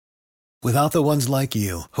Without the ones like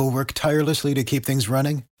you, who work tirelessly to keep things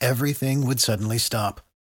running, everything would suddenly stop.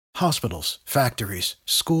 Hospitals, factories,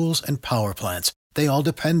 schools, and power plants, they all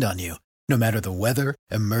depend on you. No matter the weather,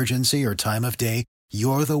 emergency, or time of day,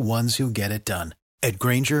 you're the ones who get it done. At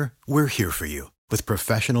Grainger, we're here for you with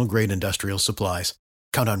professional-grade industrial supplies.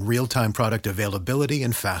 Count on real-time product availability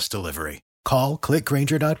and fast delivery. Call, click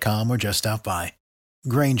Grainger.com, or just stop by.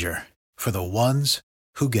 Grainger, for the ones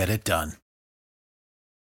who get it done.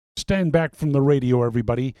 Stand back from the radio,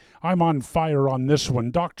 everybody. I'm on fire on this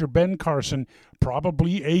one. Dr. Ben Carson,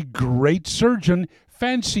 probably a great surgeon,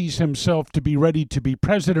 fancies himself to be ready to be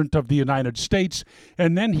president of the United States,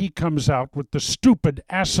 and then he comes out with the stupid,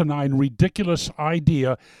 asinine, ridiculous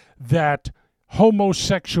idea that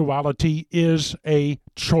homosexuality is a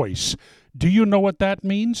choice. Do you know what that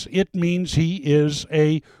means? It means he is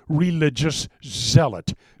a religious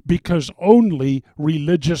zealot, because only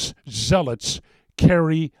religious zealots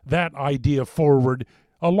carry that idea forward,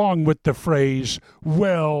 along with the phrase,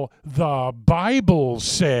 well, the Bible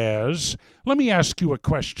says. Let me ask you a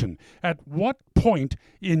question. At what point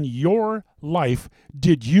in your life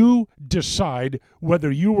did you decide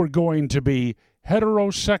whether you were going to be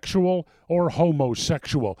heterosexual or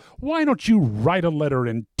homosexual? Why don't you write a letter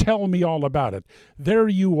and tell me all about it? There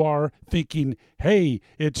you are thinking, hey,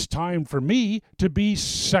 it's time for me to be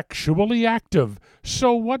sexually active.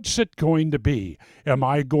 So what's it going to be? Am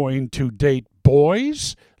I going to date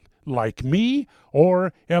boys like me,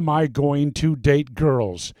 or am I going to date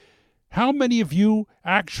girls? How many of you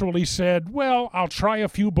actually said, well, I'll try a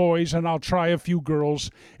few boys and I'll try a few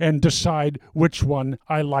girls and decide which one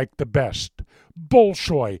I like the best?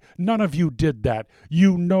 Bolshoi, none of you did that.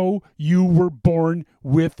 You know you were born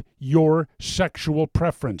with your sexual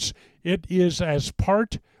preference. It is as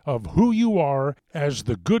part of who you are as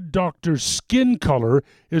the good doctor's skin color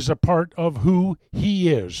is a part of who he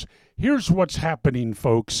is. Here's what's happening,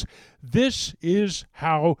 folks. This is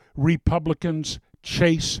how Republicans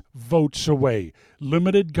chase votes away.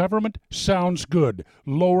 Limited government sounds good.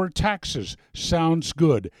 Lower taxes sounds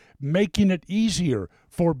good. Making it easier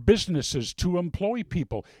for businesses to employ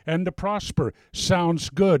people and to prosper sounds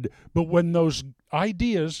good. But when those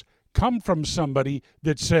ideas come from somebody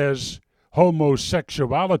that says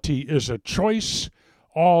homosexuality is a choice,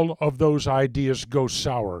 all of those ideas go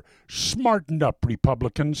sour. Smarten up,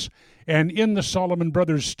 Republicans. And in the Solomon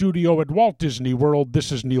Brothers studio at Walt Disney World,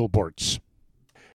 this is Neil Bortz.